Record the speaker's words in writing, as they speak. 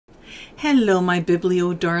Hello, my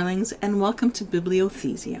Biblio darlings, and welcome to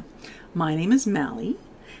Bibliothesia. My name is Mally,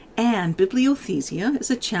 and Bibliothesia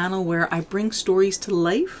is a channel where I bring stories to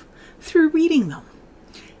life through reading them.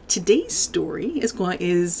 Today's story is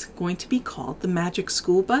going to be called The Magic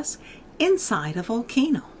School Bus Inside a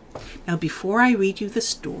Volcano. Now, before I read you the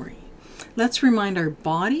story, let's remind our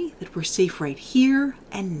body that we're safe right here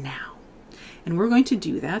and now. And we're going to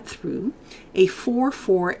do that through a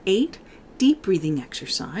 4-4-8 deep breathing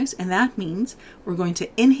exercise, and that means we're going to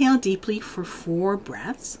inhale deeply for 4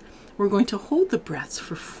 breaths. We're going to hold the breaths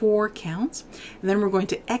for 4 counts, and then we're going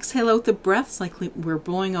to exhale out the breaths like we're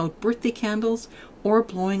blowing out birthday candles or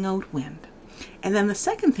blowing out wind. And then the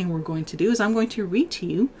second thing we're going to do is I'm going to read to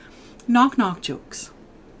you knock-knock jokes.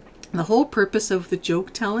 The whole purpose of the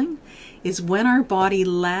joke telling is when our body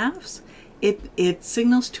laughs, it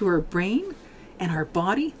signals to our brain and our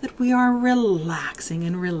body that we are relaxing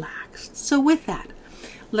and relaxed. So with that,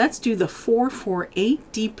 let's do the 4-4-8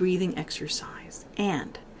 deep breathing exercise.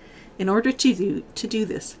 And in order to do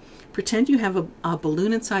this, pretend you have a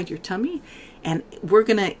balloon inside your tummy, and we're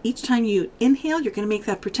gonna, each time you inhale, you're gonna make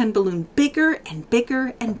that pretend balloon bigger and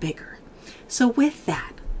bigger and bigger. So with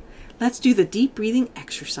that, let's do the deep breathing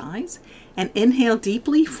exercise and inhale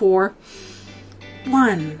deeply for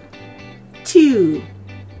 1, 2,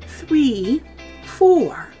 3,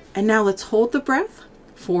 4. And now let's hold the breath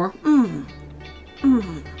for And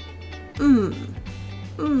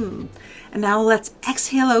now let's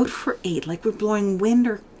exhale out for 8, like we're blowing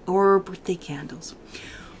wind or birthday candles.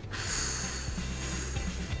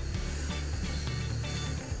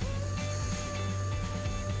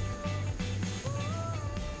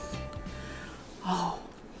 Oh,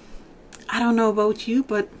 I don't know about you,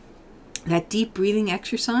 but that deep breathing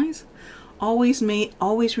exercise always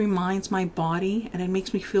reminds my body, and it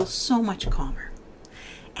makes me feel so much calmer.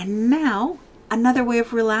 And now, another way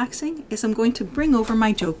of relaxing is I'm going to bring over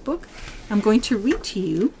my joke book. I'm going to read to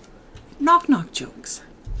you knock-knock jokes.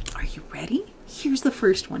 Are you ready? Here's the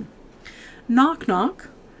first one. Knock knock,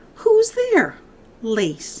 who's there?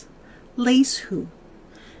 Lace. Lace who?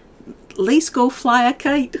 Lace go fly a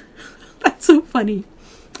kite. That's so funny.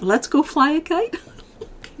 Let's go fly a kite.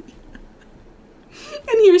 Okay.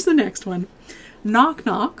 And here's the next one. Knock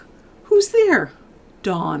knock, who's there?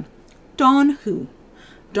 Dawn. Dawn who?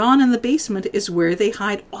 Dawn in the basement is where they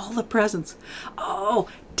hide all the presents. Oh,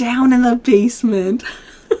 down in the basement.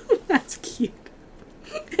 That's cute.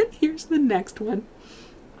 And here's the next one.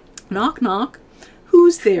 Knock knock,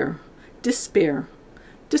 who's there? Despair.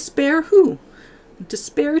 Despair who? The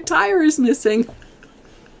spare tire is missing.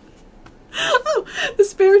 Oh, the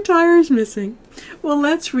spare tire is missing. Well,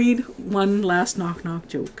 let's read one last knock-knock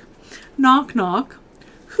joke. Knock knock,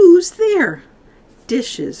 who's there?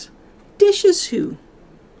 Dishes. Dishes who?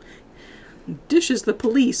 Dishes the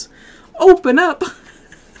police. Open up.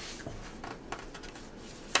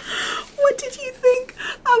 What did you think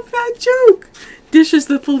of that joke? Dishes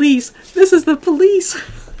the police. This is the police.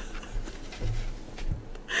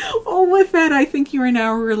 Oh, with that, I think you are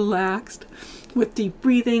now relaxed with deep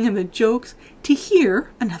breathing and the jokes to hear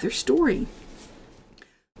another story.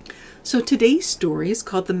 So today's story is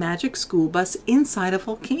called The Magic School Bus Inside a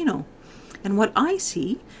Volcano. And what I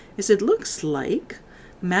see is it looks like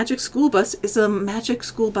Magic School Bus is a Magic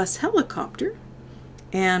School Bus helicopter.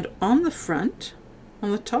 And on the front,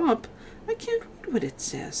 on the top, I can't read what it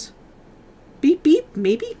says. Beep beep,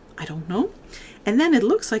 maybe? I don't know. And then it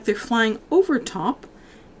looks like they're flying over top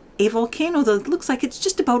a volcano that looks like it's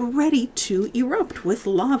just about ready to erupt with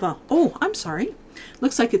lava. Oh, I'm sorry.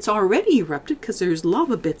 Looks like it's already erupted because there's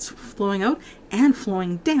lava bits flowing out and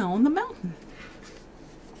flowing down the mountain.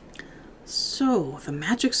 So, the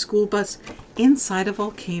Magic School Bus inside a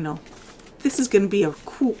volcano. This is going to be a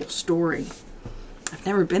cool story. I've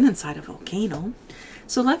never been inside a volcano.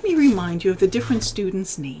 So let me remind you of the different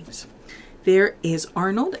students' names. There is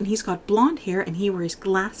Arnold, and he's got blonde hair and he wears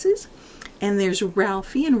glasses. And there's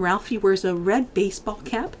Ralphie, and Ralphie wears a red baseball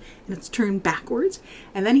cap, and it's turned backwards.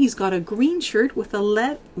 And then he's got a green shirt with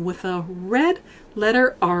a red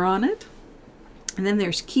letter R on it. And then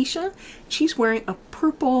there's Keisha. She's wearing a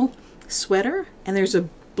purple sweater, and there's a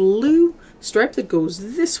blue stripe that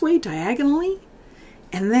goes this way diagonally.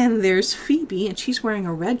 And then there's Phoebe, and she's wearing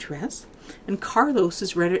a red dress. And Carlos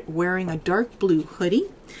is wearing a dark blue hoodie.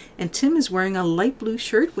 And Tim is wearing a light blue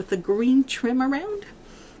shirt with a green trim around.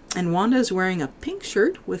 And Wanda is wearing a pink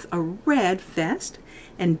shirt with a red vest.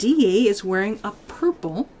 And D.A. is wearing a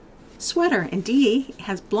purple sweater. And D.A.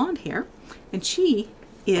 has blonde hair. And she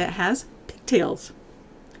has pigtails.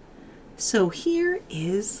 So here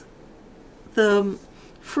is the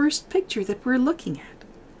first picture that we're looking at.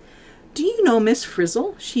 Do you know Miss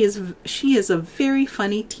Frizzle? She is a very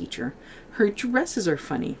funny teacher. Her dresses are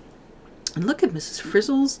funny. And look at Mrs.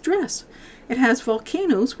 Frizzle's dress. It has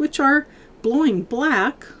volcanoes which are blowing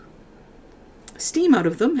black steam out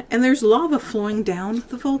of them, and there's lava flowing down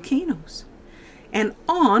the volcanoes. And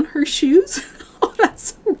on her shoes, oh,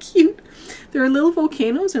 that's so cute. There are little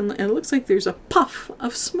volcanoes, and it looks like there's a puff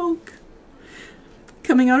of smoke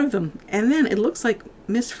coming out of them. And then it looks like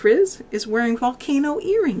Miss Frizz is wearing volcano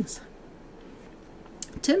earrings.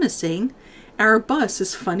 Tim is saying, our bus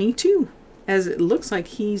is funny too, as it looks like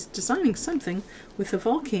he's designing something with a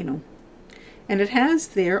volcano. And it has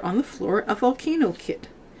there on the floor a volcano kit.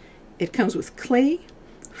 It comes with clay,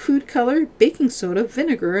 food color, baking soda,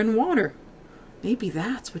 vinegar, and water. Maybe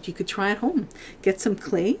that's what you could try at home. Get some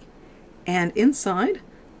clay, and inside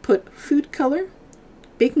put food color,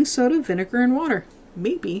 baking soda, vinegar, and water.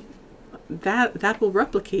 Maybe that will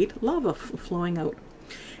replicate lava flowing out.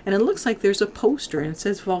 And it looks like there's a poster, and it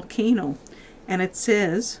says volcano, and it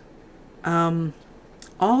says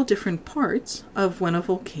all different parts of when a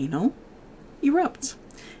volcano erupts.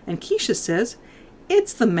 And Keisha says,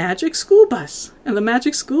 it's the magic school bus. And the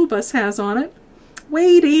magic school bus has on it,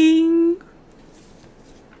 waiting.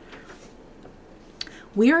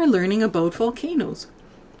 We are learning about volcanoes.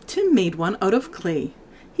 Tim made one out of clay.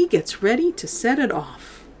 He gets ready to set it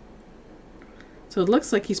off. So it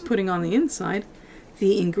looks like he's putting on the inside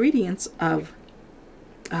the ingredients of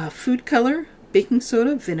food color, baking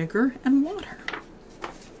soda, vinegar, and water.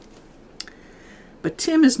 But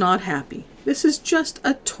Tim is not happy. This is just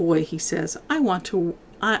a toy, he says. I want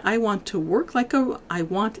it to work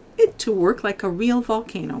like a real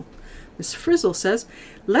volcano. Miss Frizzle says,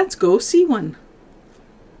 let's go see one.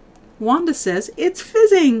 Wanda says, it's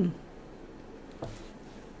fizzing.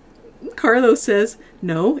 Carlos says,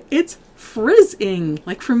 no, it's frizzing,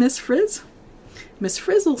 like for Miss Frizz. Miss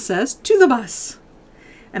Frizzle says, to the bus.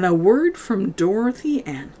 And a word from Dorothy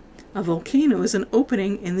Ann. A volcano is an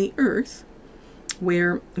opening in the earth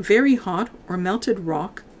where very hot or melted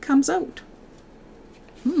rock comes out.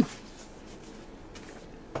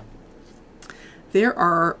 There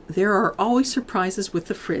are always surprises with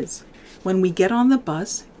the Frizz. When we get on the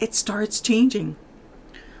bus, it starts changing.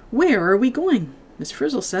 Where are we going? Miss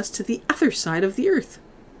Frizzle says, to the other side of the earth.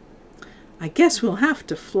 I guess we'll have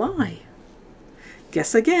to fly.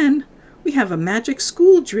 Guess again. We have a magic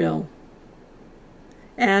school drill.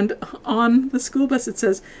 And on the school bus it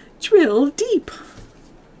says, drill deep.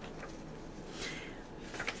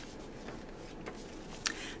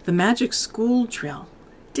 The magic school drill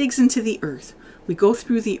digs into the earth. We go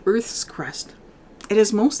through the earth's crust. It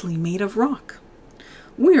is mostly made of rock.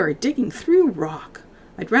 We are digging through rock.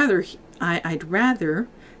 I'd rather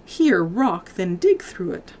hear rock than dig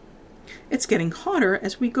through it. It's getting hotter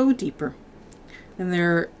as we go deeper. And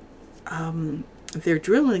they're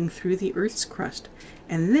drilling through the earth's crust.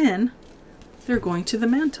 And then they're going to the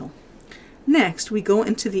mantle. Next, we go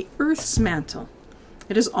into the earth's mantle.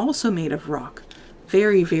 It is also made of rock.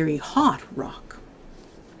 Very, very hot rock.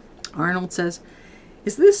 Arnold says,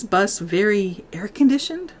 is this bus very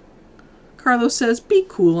air-conditioned? Carlos says, be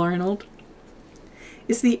cool, Arnold.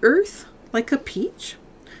 Is the earth like a peach?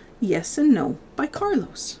 Yes and no, by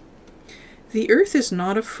Carlos. The earth is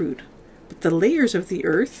not a fruit, but the layers of the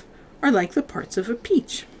earth are like the parts of a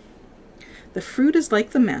peach. The fruit is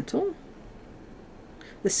like the mantle,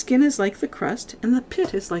 the skin is like the crust, and the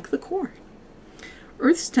pit is like the core.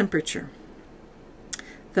 Earth's temperature.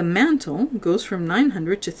 The mantle goes from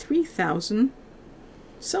 900 to 3000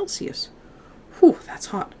 Celsius. Whew, that's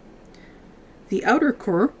hot. The outer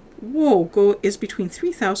core, is between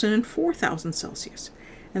 3000 and 4000 Celsius.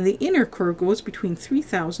 And the inner core goes between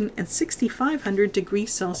 3000 and 6500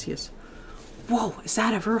 degrees Celsius. Whoa, is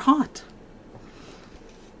that ever hot?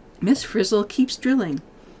 Miss Frizzle keeps drilling.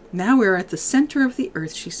 Now we're at the center of the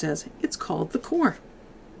earth, she says. It's called the core.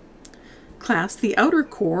 Class, the outer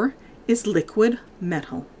core is liquid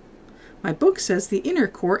metal. My book says the inner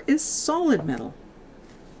core is solid metal.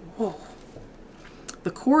 Whoa.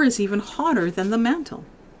 The core is even hotter than the mantle.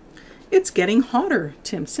 It's getting hotter,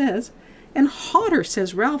 Tim says. And hotter,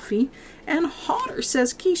 says Ralphie. And hotter,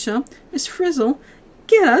 says Keisha. Miss Frizzle,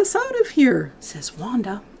 get us out of here, says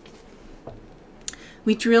Wanda.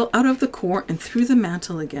 We drill out of the core and through the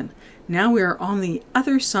mantle again. Now we are on the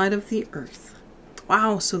other side of the earth.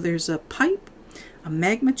 Wow, so there's a pipe, a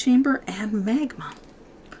magma chamber, and magma.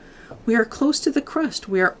 We are close to the crust.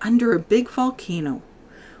 We are under a big volcano.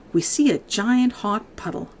 We see a giant hot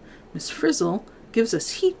puddle. Miss Frizzle gives us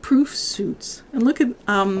heat-proof suits. And look at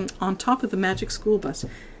on top of the magic school bus.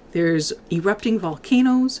 There's erupting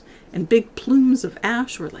volcanoes and big plumes of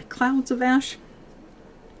ash, or like clouds of ash.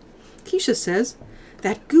 Keisha says,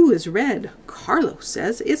 that goo is red. Carlos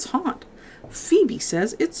says, it's hot. Phoebe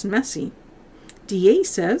says, it's messy. DA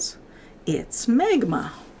says, it's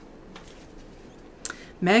magma.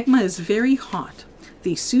 Magma is very hot.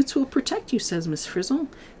 These suits will protect you, says Miss Frizzle.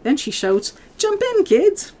 Then she shouts, jump in,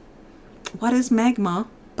 kids. What is magma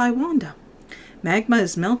by Wanda? Magma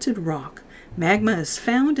is melted rock. Magma is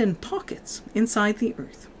found in pockets inside the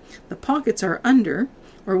earth. The pockets are under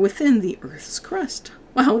or within the earth's crust.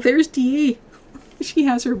 Wow, there's DA. She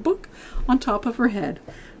has her book on top of her head.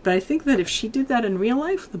 But I think that if she did that in real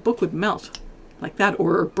life, the book would melt like that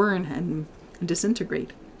or burn and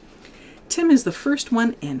disintegrate. Tim is the first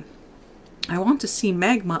one in. I want to see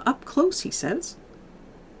magma up close, he says.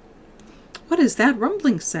 What is that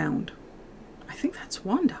rumbling sound? I think that's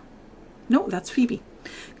Wanda. No, that's Phoebe.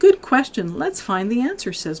 Good question. Let's find the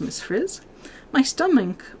answer, says Miss Frizz. My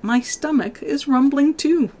stomach is rumbling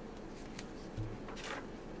too.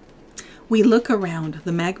 We look around.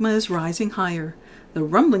 The magma is rising higher. The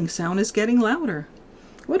rumbling sound is getting louder.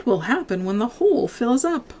 What will happen when the hole fills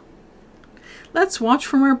up? Let's watch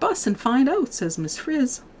from our bus and find out, says Miss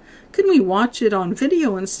Frizz. Can we watch it on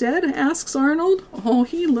video instead? Asks Arnold. Oh,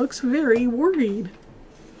 he looks very worried.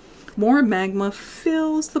 More magma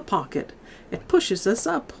fills the pocket. It pushes us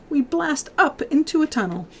up. We blast up into a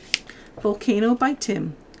tunnel. Volcano by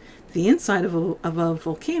Tim. The inside of a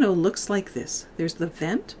volcano looks like this. There's the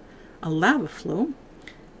vent, a lava flow,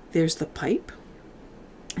 there's the pipe,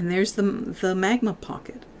 and there's the magma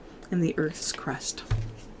pocket in the Earth's crust.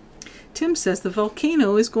 Tim says the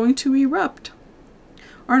volcano is going to erupt.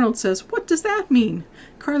 Arnold says, what does that mean?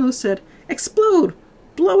 Carlos said, explode,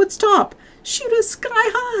 blow its top, shoot us sky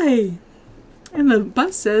high. And the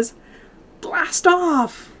bus says, blast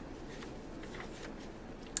off.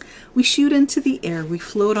 We shoot into the air. We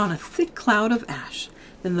float on a thick cloud of ash.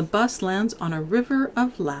 Then the bus lands on a river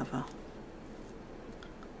of lava.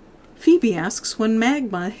 Phoebe asks when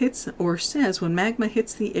magma hits, or says when magma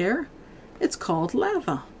hits the air, it's called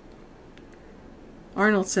lava.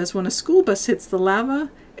 Arnold says when a school bus hits the lava,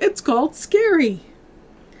 it's called scary.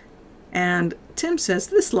 And Tim says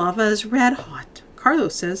this lava is red hot.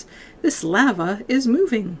 Carlos says this lava is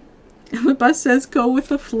moving. And the bus says go with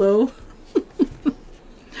the flow.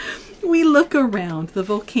 We look around. The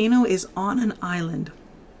volcano is on an island.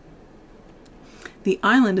 The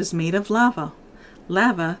island is made of lava.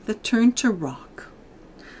 Lava that turned to rock.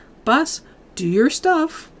 Bus, do your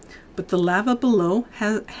stuff. But the lava below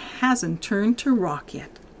hasn't turned to rock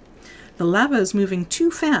yet. The lava is moving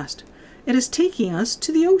too fast. It is taking us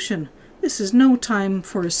to the ocean. This is no time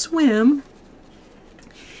for a swim.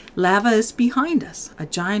 Lava is behind us. A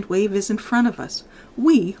giant wave is in front of us.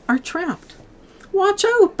 We are trapped. Watch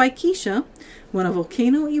out by Keisha. When a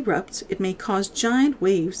volcano erupts, it may cause giant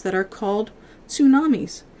waves that are called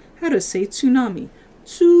tsunamis. How to say tsunami?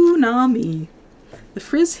 Tsunami. The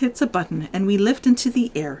Frizz hits a button and we lift into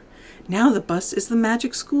the air. Now the bus is the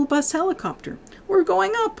magic school bus helicopter. We're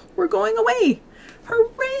going up. We're going away.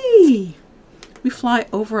 Hooray! We fly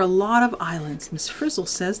over a lot of islands. Miss Frizzle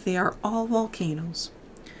says they are all volcanoes.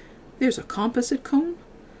 There's a composite cone,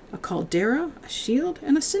 a caldera, a shield,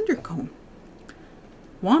 and a cinder cone.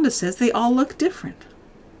 Wanda says they all look different.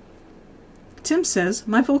 Tim says,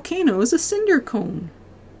 my volcano is a cinder cone.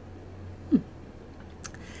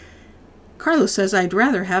 Carlos says, I'd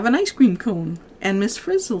rather have an ice cream cone. And Miss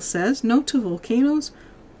Frizzle says, no two volcanoes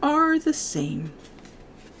are the same.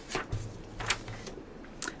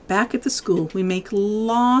 Back at the school, we make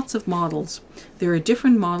lots of models. There are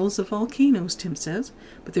different models of volcanoes, Tim says,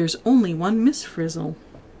 but there's only one Miss Frizzle.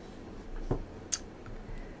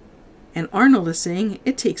 And Arnold is saying,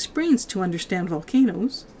 it takes brains to understand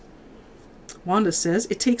volcanoes. Wanda says,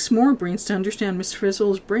 it takes more brains to understand Miss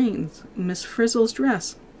Frizzle's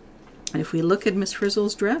dress. And if we look at Miss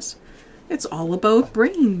Frizzle's dress, it's all about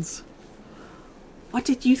brains. What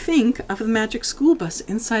did you think of the magic school bus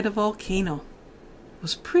inside a volcano? It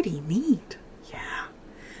was pretty neat. Yeah.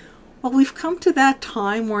 Well, we've come to that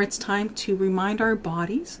time where it's time to remind our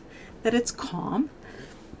bodies that it's calm.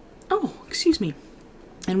 Oh, excuse me.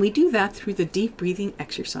 And we do that through the deep breathing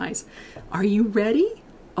exercise. Are you ready?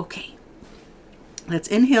 Okay. Let's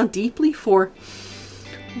inhale deeply for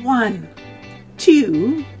 1,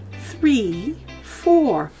 2, 3,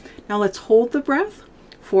 4. Now let's hold the breath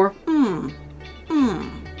for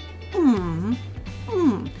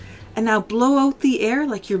And now blow out the air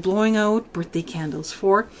like you're blowing out birthday candles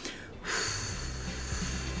for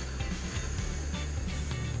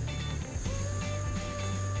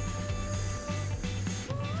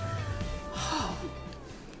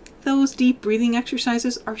Those deep breathing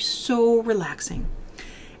exercises are so relaxing.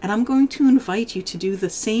 And I'm going to invite you to do the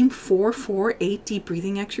same 4-4-8 deep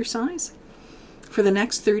breathing exercise for the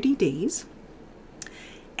next 30 days.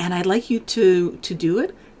 And I'd like you to do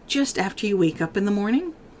it just after you wake up in the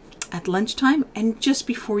morning, at lunchtime, and just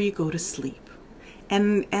before you go to sleep.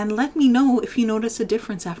 And let me know if you notice a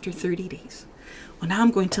difference after 30 days. Well, now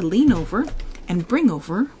I'm going to lean over and bring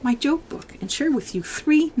over my joke book and share with you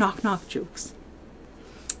 3 knock-knock jokes.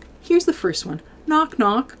 Here's the first one. Knock,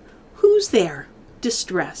 knock. Who's there?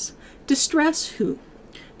 Distress. Distress who?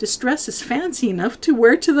 Distress is fancy enough to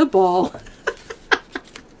wear to the ball.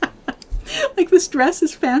 Like the dress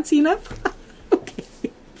is fancy enough?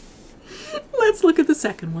 Okay. Let's look at the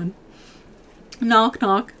second one. Knock,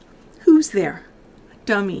 knock. Who's there?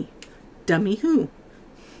 Dummy. Dummy who?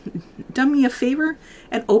 Do me a favor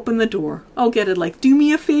and open the door. Oh, get it, like, do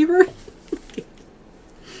me a favor? Okay.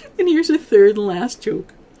 And here's a third and last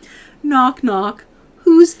joke. Knock, knock.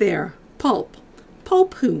 Who's there? Pulp.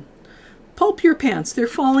 Pulp who? Pulp your pants, they're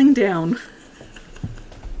falling down.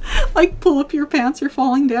 Like, pull up your pants, they're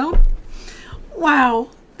falling down? Wow,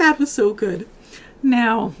 that was so good.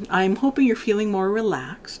 Now, I'm hoping you're feeling more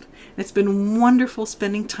relaxed. It's been wonderful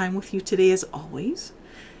spending time with you today as always.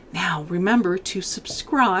 Now, remember to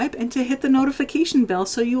subscribe and to hit the notification bell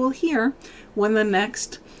so you will hear when the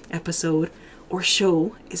next episode or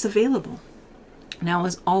show is available. Now,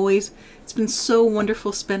 as always, it's been so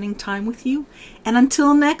wonderful spending time with you. And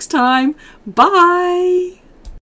until next time, bye!